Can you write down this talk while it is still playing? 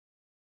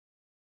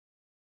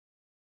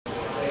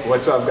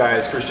What's up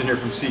guys, Christian here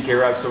from CK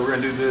Wrap. So we're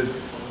going to do the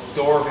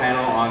door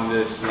panel on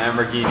this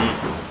Lamborghini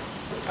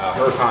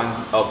Huracan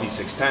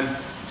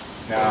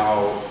LP610.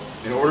 Now,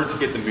 in order to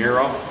get the mirror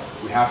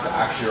off, we have to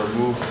actually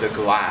remove the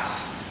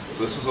glass.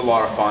 So this was a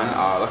lot of fun.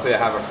 Luckily I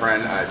have a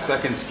friend at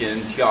Second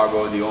Skin,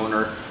 Tiago, the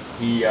owner.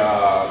 He's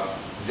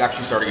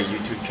actually starting a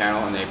YouTube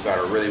channel, and they've got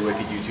a really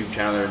wicked YouTube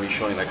channel. They're going to be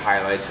showing like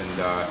highlights and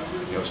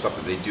stuff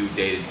that they do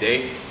day to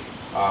day.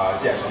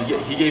 Yeah, so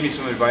he gave me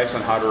some advice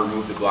on how to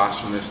remove the glass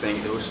from this thing.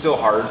 It was still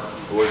hard,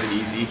 it wasn't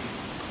easy,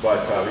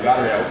 but we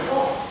got it out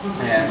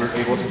and we're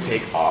able to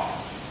take off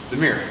the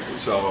mirror.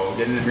 So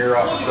getting the mirror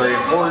off is very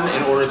important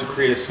in order to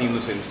create a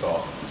seamless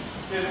install.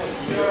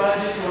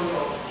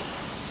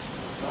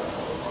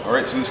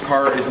 Alright, so this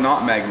car is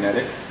not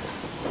magnetic.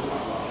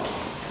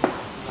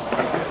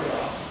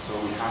 So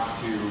we have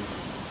to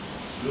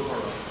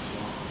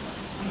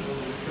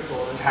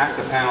tack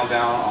the panel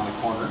down on the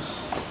corners.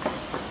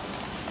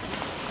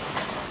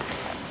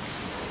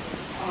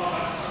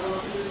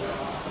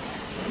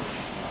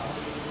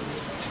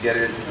 To get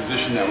it into the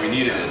position that we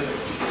needed it.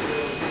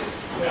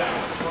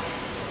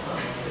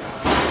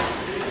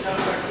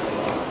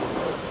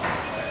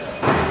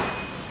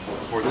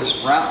 For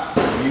this wrap,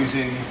 I'm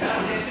using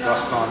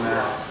dust on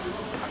there. I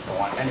don't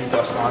want any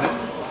dust on it.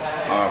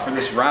 For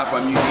this wrap,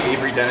 I'm using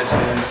Avery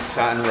Dennison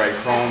Satin Red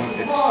Chrome.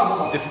 It's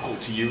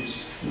difficult to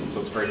use, so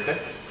it's very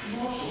thick.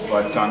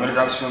 But I'm going to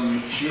grab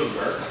some shield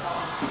guard.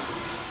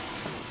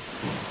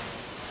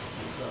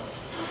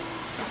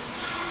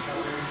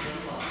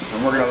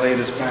 And we're going to lay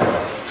this panel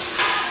out.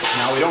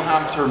 Now we don't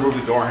have to remove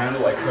the door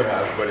handle. I could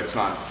have, but it's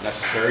not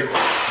necessary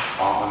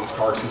on this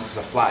car since it's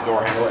a flat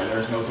door handle and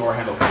there's no door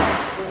handle.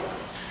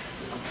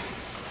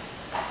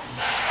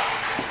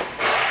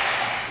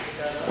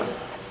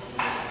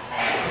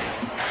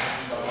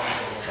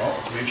 So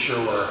let's make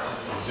sure we're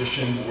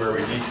positioned where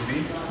we need to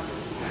be.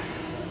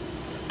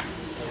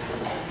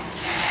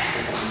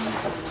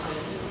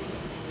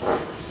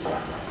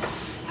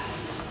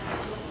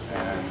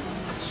 And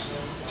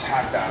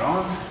tack that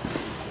on.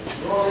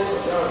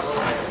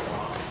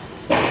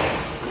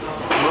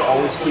 We're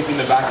always keeping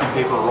the vacuum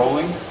paper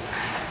rolling.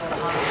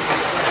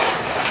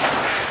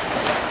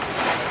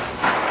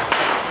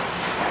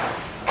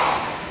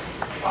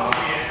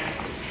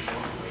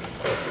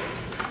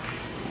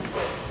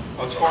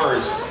 As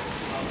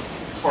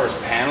far as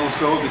panels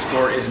go, this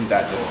door isn't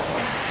that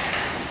difficult.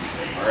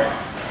 All right.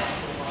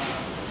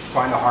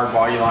 Find the hard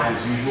body line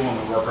as usual,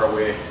 and we'll work our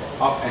way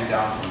up and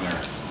down from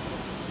there.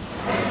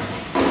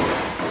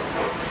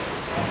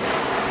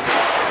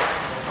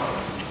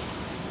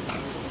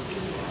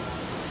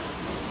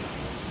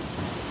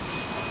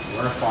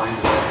 We're going to find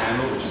the door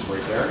handle, which is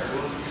right there.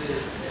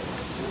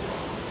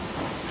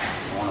 I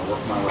want to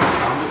work my way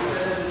around it.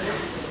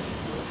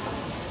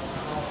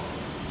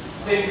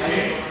 Same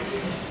shape.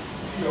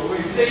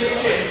 Same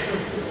shape.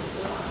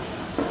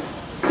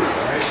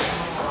 Alright.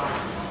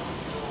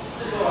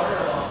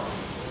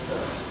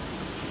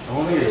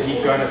 I'll need a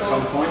heat gun at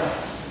some point.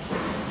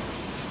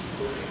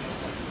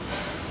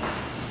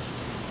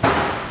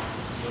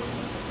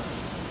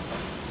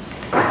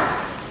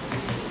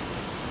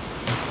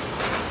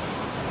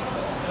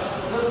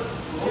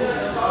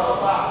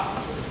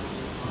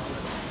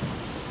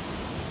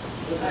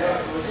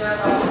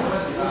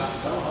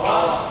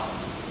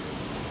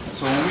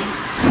 So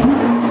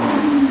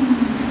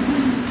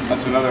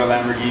that's another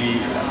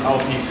Lamborghini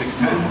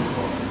LP610.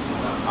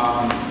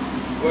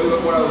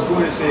 What I was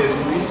going to say is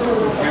when we start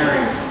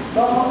comparing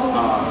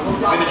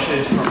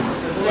finishes from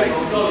like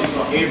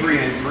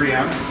Avery and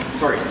 3M,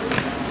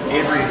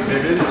 Avery and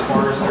Vivid as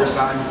far as their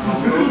satin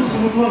chrome goes.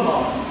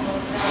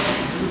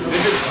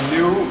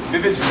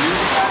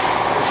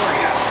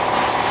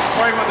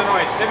 Sorry about the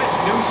noise. Vivid's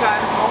new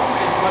satin chrome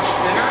is much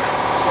thinner,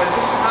 but it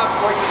doesn't have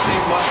quite the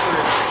same luster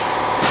as this.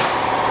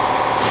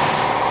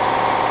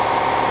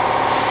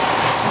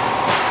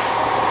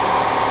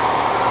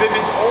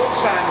 Vivid's old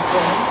satin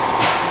chrome,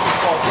 which is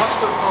called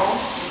luster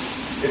chrome,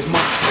 is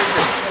much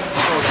thicker.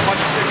 So it's much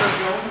thicker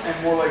film and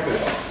more like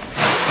this.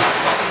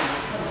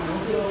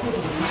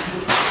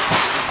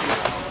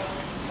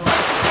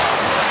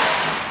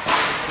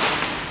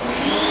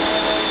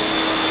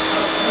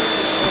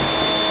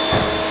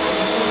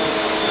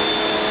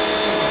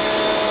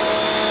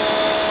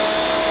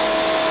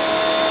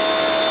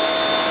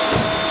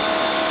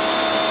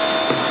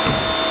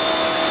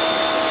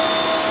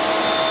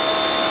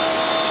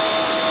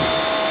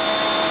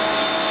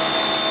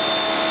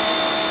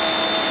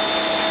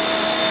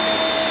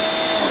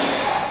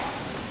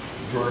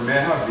 May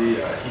I have the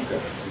heat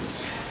gun,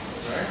 please?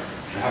 Sorry?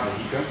 May I have the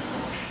heat gun?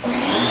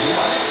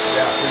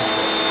 Yeah, please.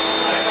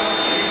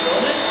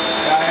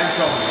 Yeah, I am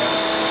filming, yeah.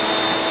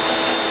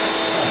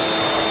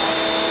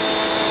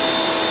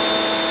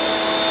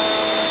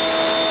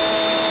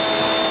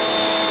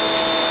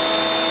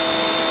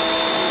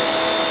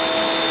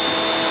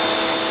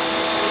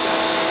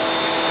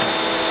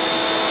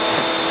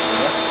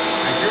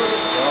 Thank you.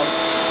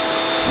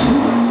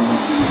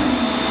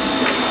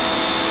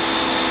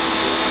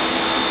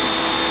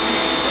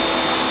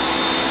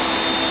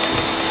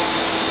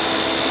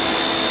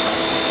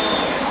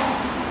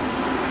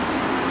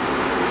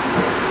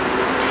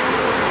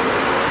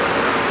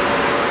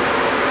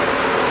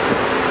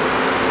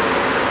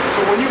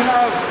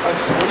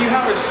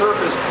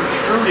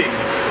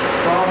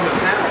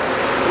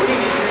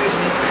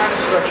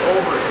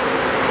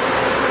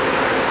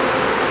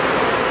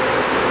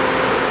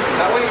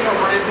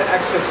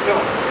 excess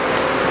film.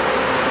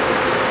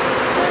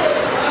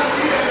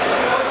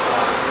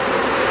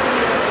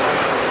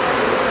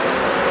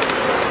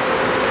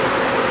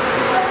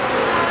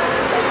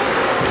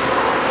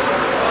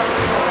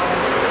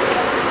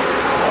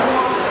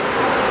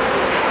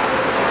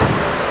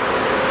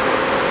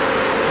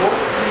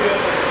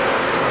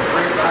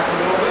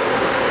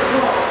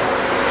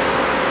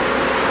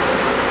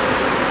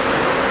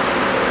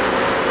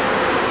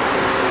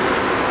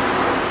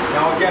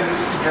 Now again, this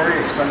is very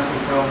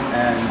expensive film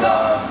and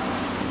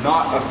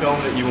not a film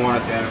that you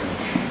want to damage.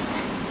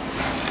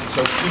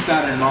 So keep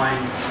that in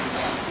mind.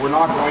 We're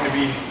not going to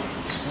be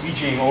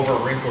squeegeeing over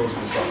wrinkles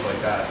and stuff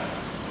like that.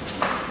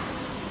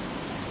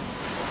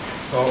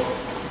 So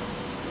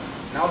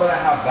now that I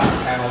have that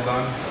panel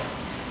done,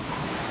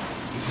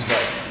 this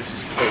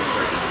is cake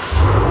right now.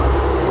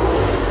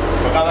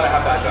 But now that I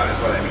have that done is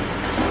what I mean.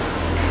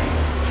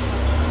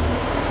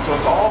 So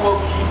it's all about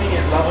keeping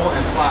it level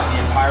and flat the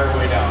entire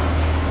way down.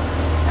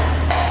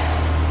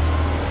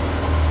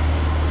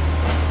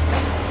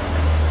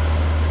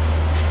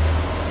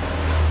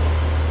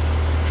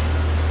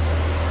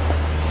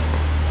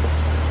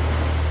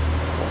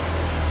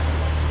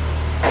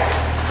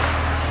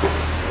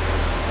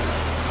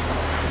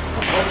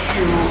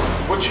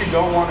 What you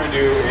don't want to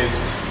do is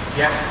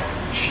get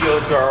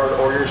shield guard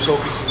or your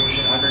soapy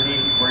solution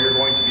underneath where you're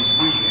going to be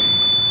squeezing.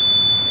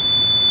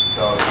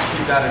 So just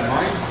keep that in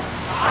mind.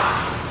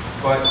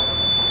 But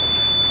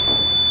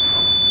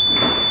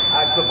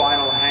as the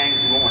vinyl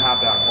hangs, you won't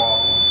have that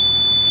problem.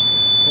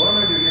 So what I'm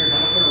going to do here is I'm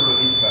going to put a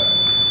relief cut.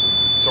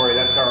 Sorry,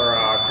 that's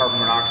our carbon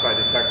monoxide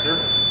detector.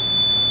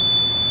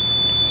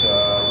 It's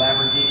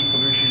Lamborghini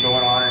pollution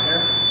going on in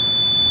here.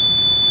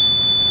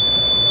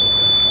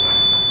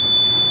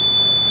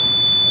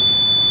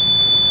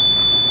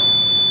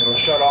 It'll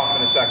shut off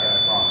in a second, I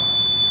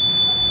promise.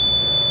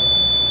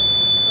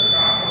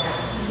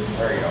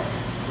 There you go.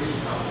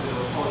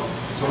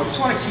 So I just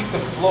want to keep the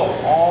flow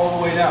all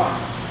the way down.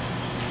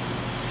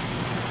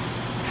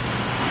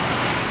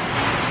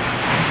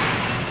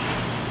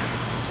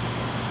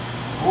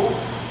 Cool.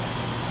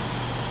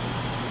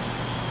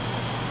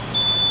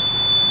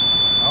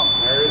 Oh,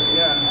 there it is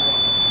again.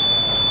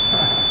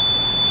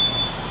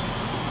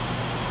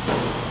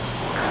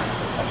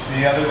 That's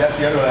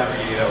the other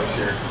Lamborghini that was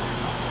here.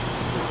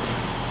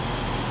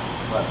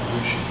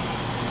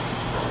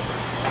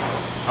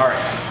 Alright.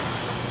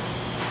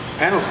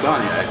 Panel's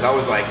done, guys. That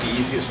was like the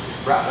easiest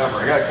wrap ever.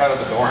 I gotta cut out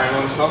the door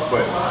handle and stuff,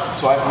 but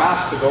so I've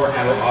masked the door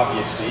handle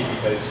obviously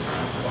because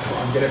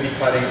I'm gonna be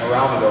cutting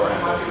around the door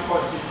handle.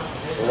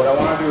 But what I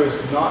want to do is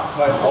not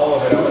cut all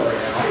of it out right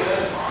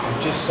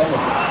now, just some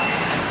of it.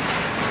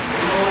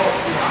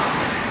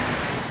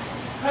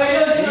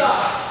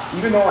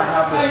 Even though I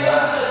have this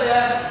mask,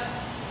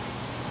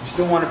 you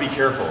still want to be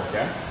careful,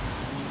 okay?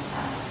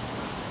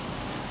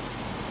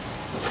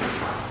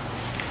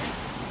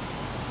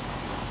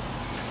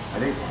 I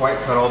didn't quite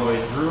cut all the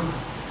way through.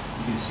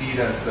 You can see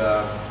that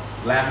the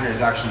laminate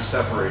is actually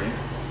separating,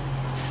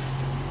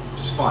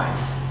 which is fine.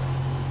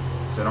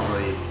 So I don't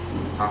really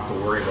have to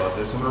worry about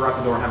this. I'm going to wrap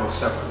the door handle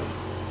separately.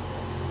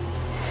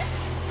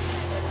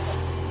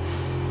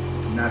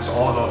 And that's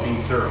all about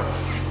being thorough.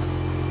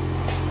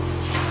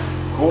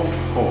 Cool?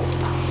 Cool.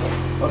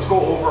 Let's go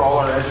over all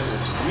our edges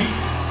this week.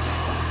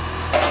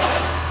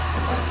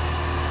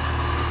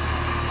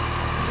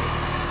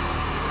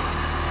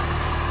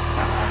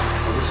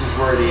 This is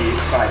where the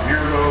side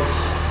mirror goes.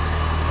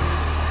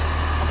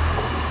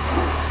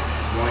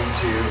 I'm going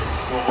to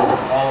go over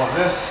all of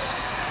this.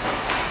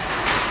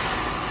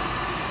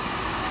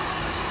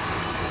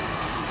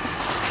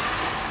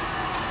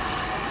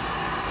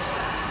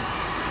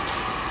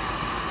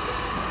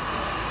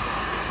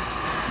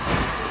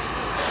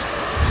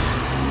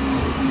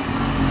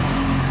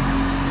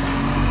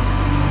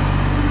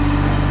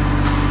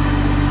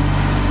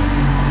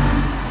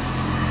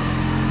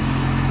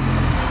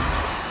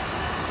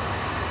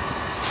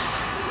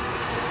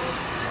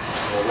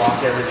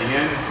 Lock everything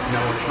in, and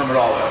then we'll trim it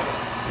all out.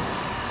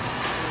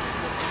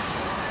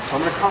 So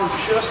I'm going to come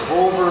just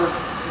over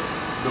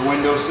the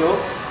windowsill,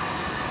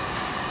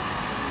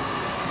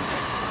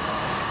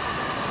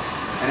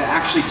 and it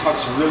actually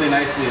tucks really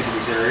nicely into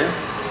this area.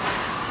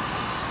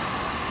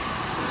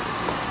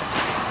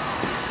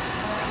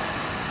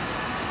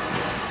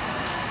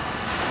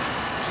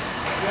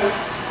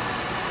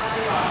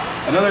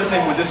 Another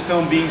thing with this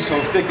film being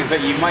so thick is that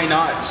you might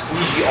not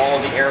squeegee all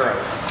the air out.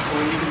 So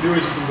what you can do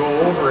is you can go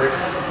over it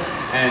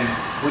and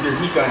with your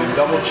heat gun and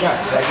double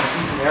check. So I can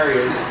see some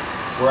areas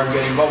where I'm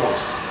getting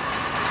bubbles.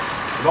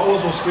 The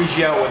bubbles will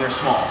squeegee out when they're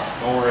small.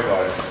 Don't worry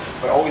about it.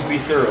 But always be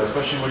thorough,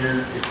 especially when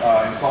you're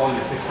installing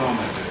a thick film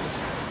like this.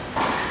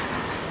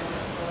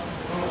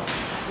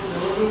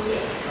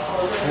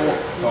 Cool.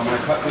 So I'm going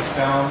to cut this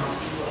down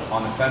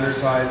on the fender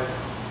side.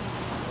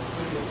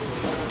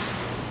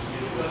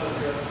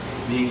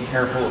 Being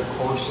careful, of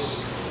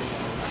course.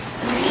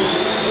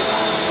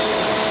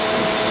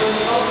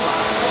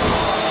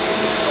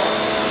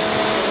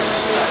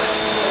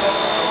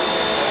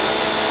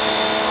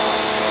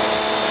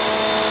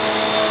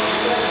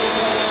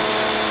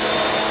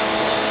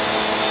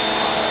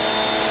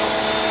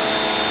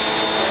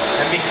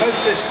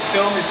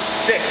 film is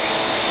thick.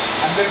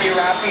 I'm going to be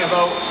wrapping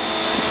about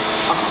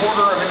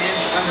 1/4 of an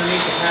inch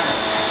underneath the panel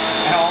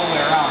and all the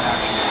way around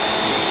actually.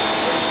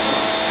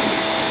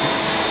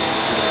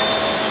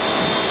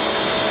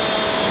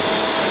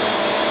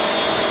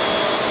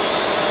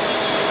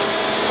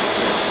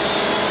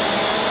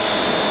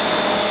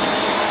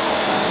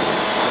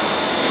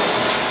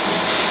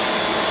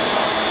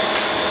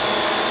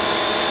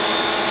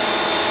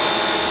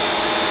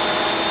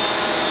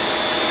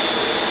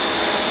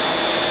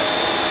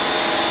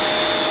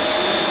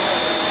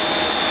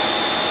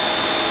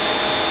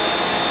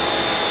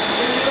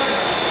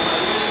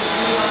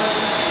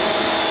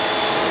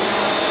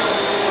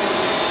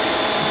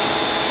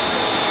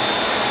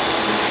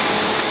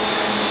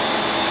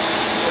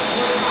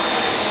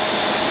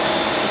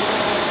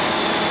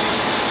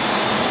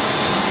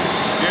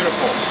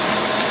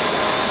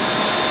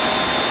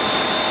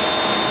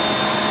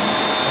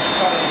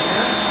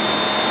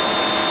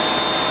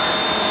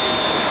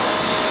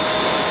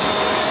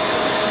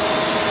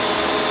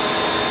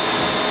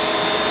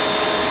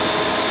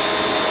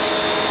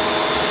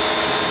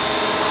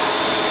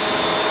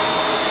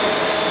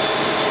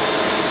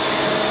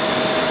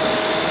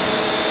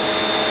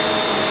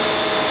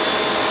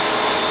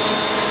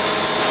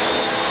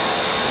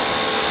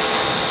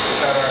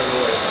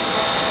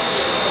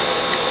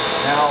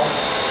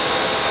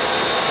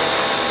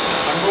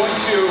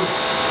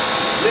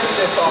 Lift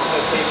this off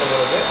the tape a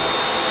little bit.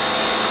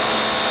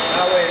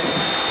 That way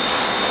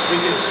we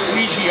can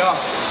squeegee up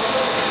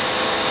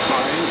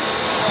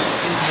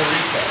into the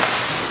reset.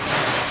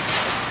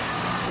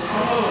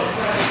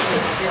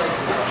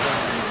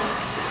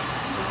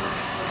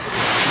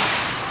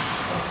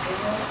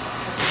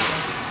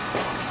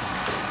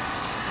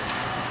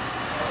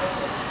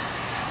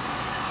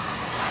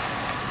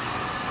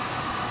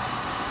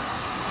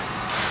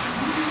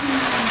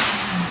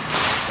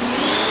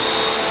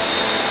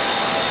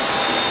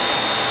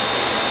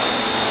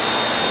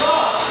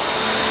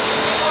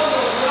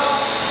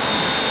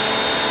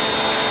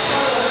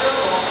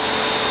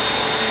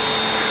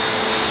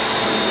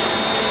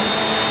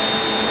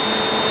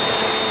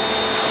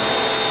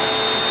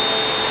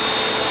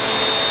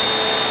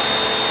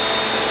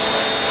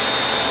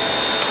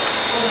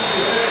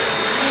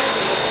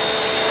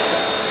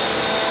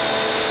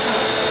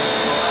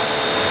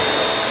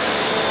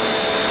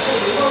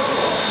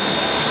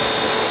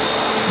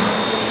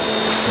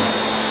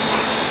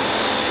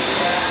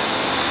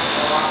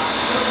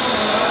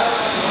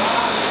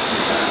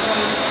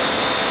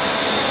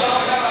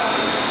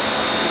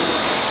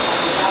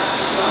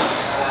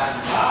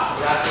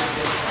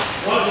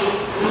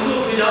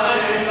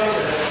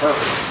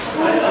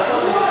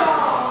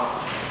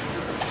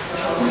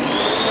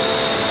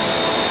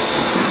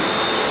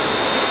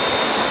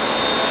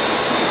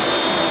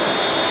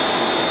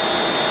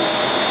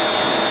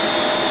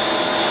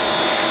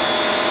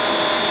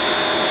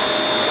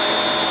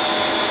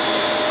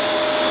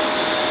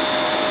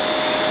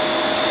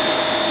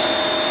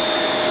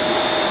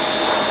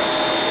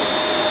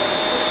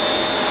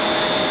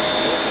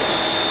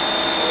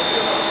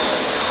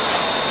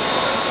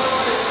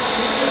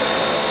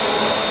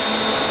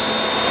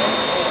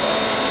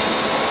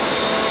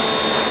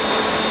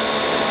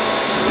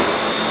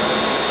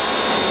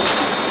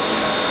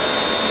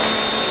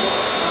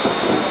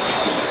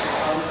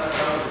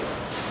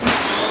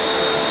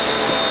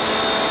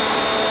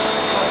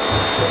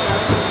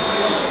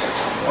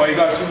 Oh, you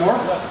got 2 more?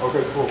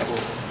 Okay, cool.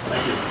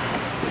 Thank you.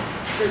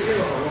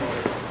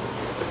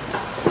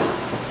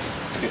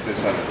 Let's get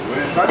this out of the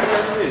way.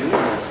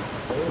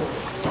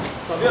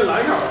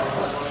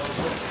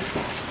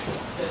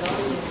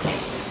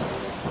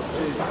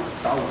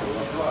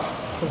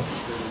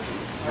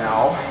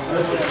 Now,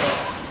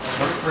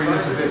 let's bring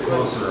this a bit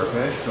closer,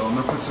 okay? So I'm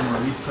going to put some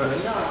relief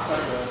cuts.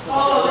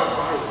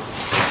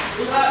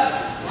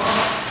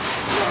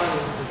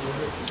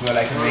 So that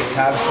I can make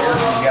tabs here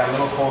and get a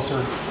little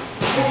closer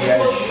to the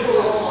edge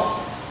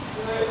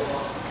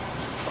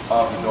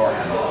of the door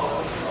handle.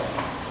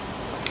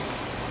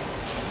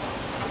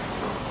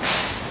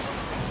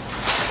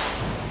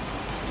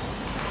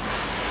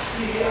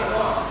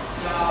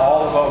 It's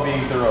all about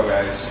being thorough,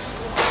 guys.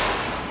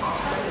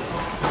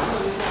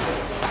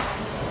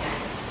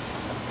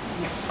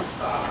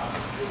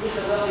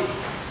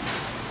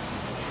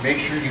 Make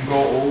sure you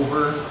go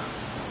over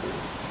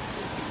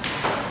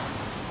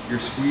your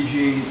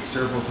squeegee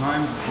several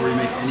times before you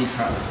make any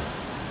cuts.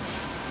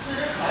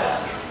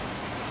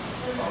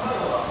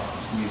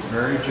 Just be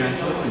very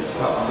gentle and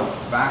cut on the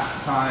back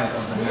side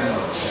of the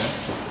handle, okay?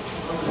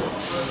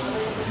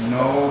 There's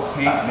no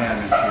paint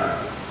damage here.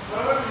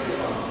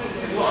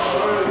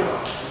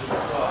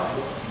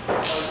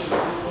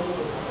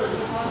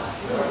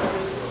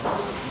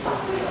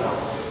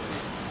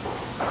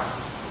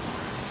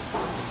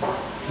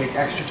 Take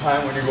extra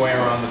time when you're going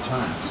around the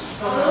turns.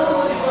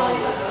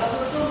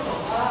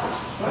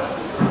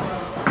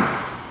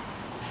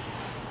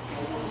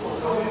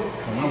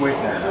 I'm going to wait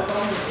there now.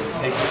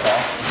 Take this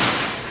off.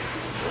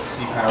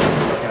 See kind of what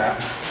we're looking at.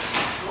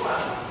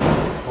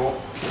 Cool.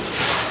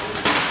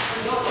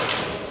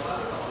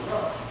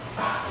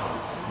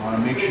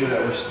 to make sure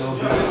that we're still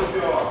good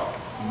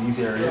in these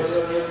areas.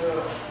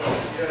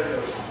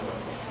 Here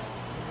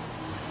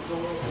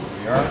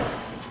we are.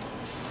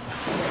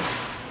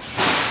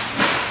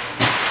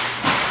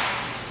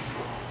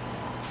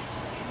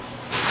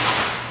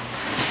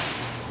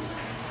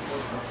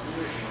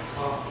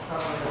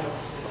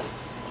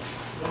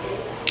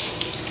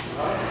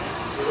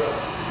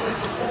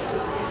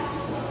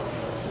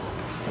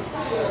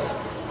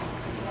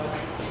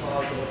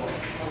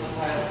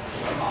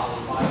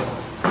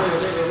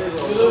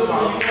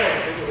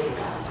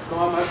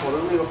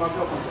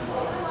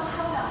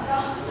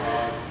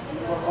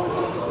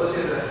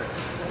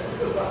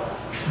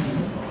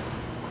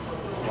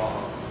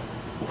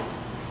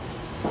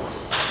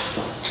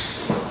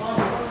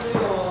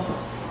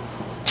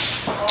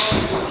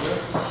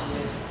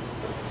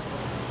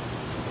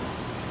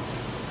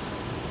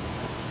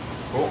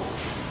 Cool.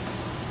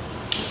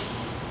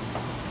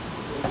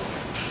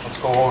 Let's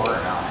go over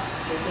it now.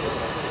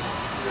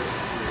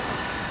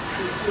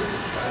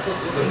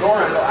 The door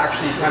handle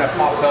actually kind of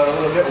pops out a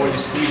little bit when you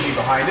squeeze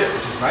behind it,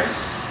 which is nice.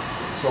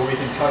 So we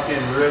can tuck in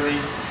really,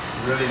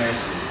 really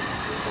nicely.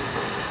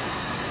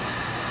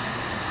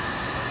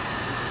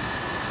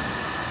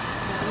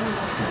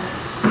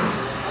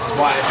 This is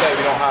why I said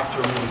we don't have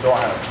to remove the door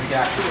handle. We can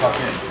actually tuck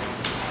in.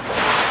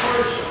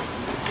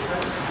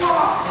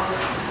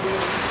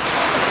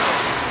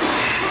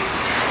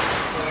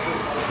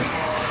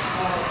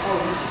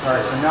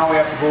 Alright, so now we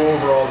have to go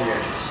over all the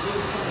edges.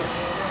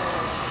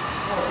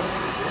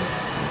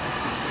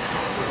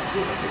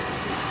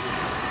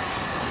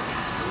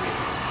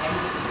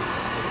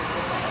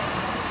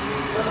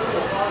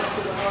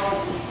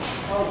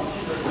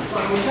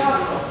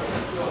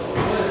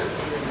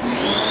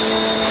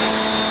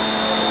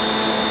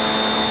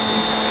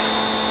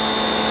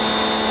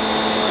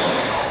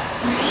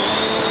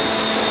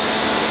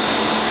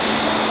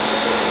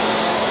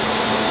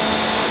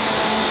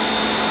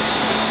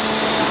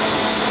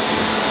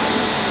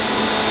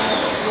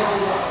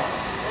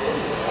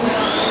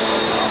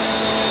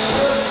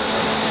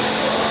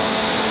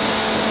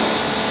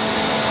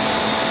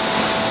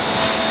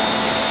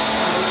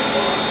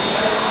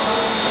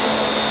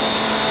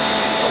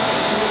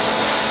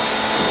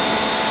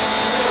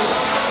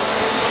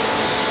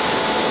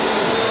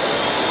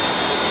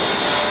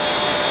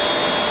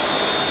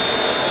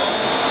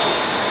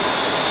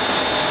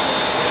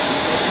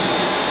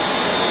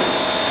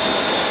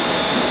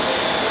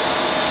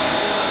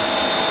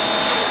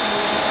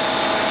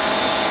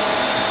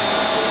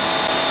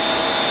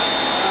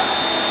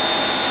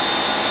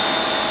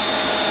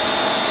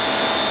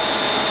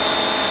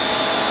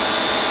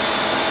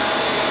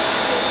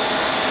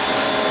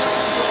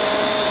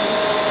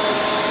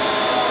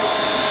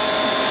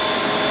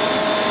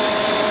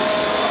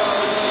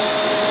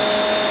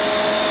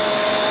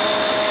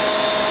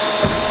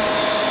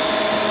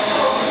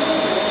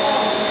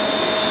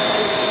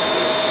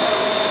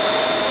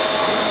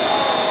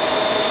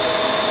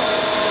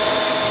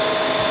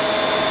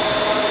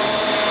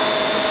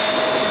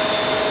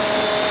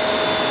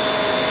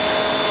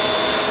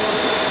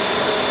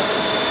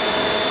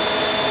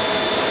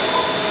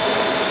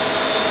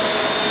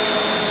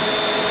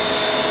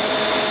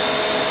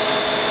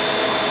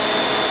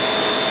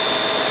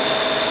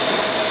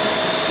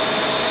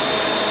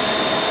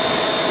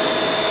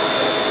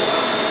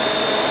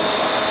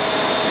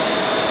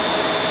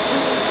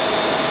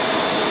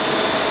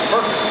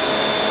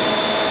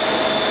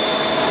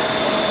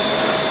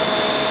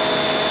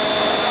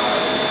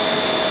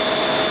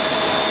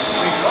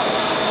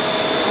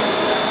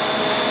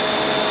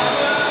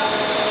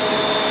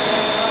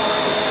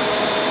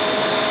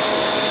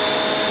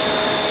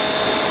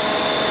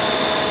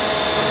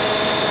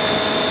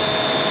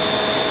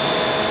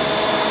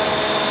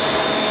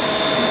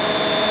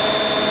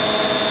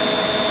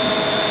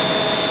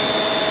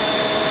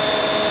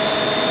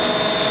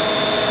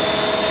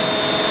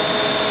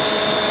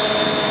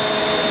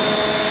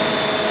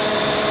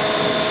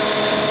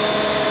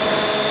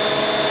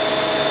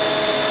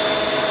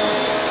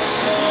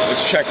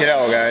 Check it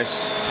out, guys.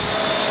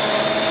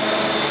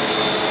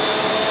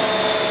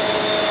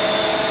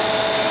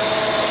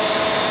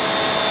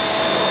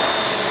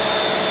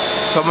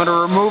 So I'm going to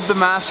remove the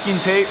masking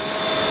tape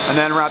and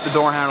then wrap the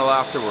door handle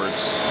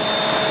afterwards.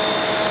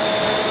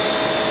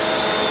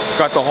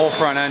 Got the whole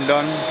front end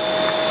done.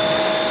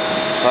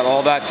 Got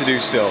all that to do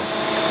still.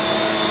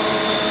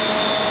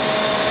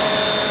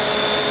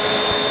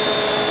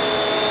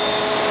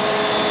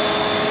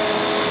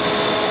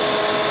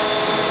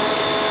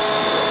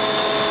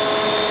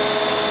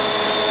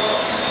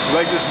 If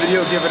you like this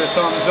video, give it a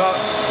thumbs up.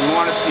 If you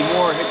want to see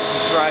more, hit the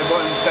subscribe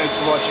button. Thanks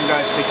for watching,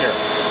 guys. Take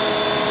care.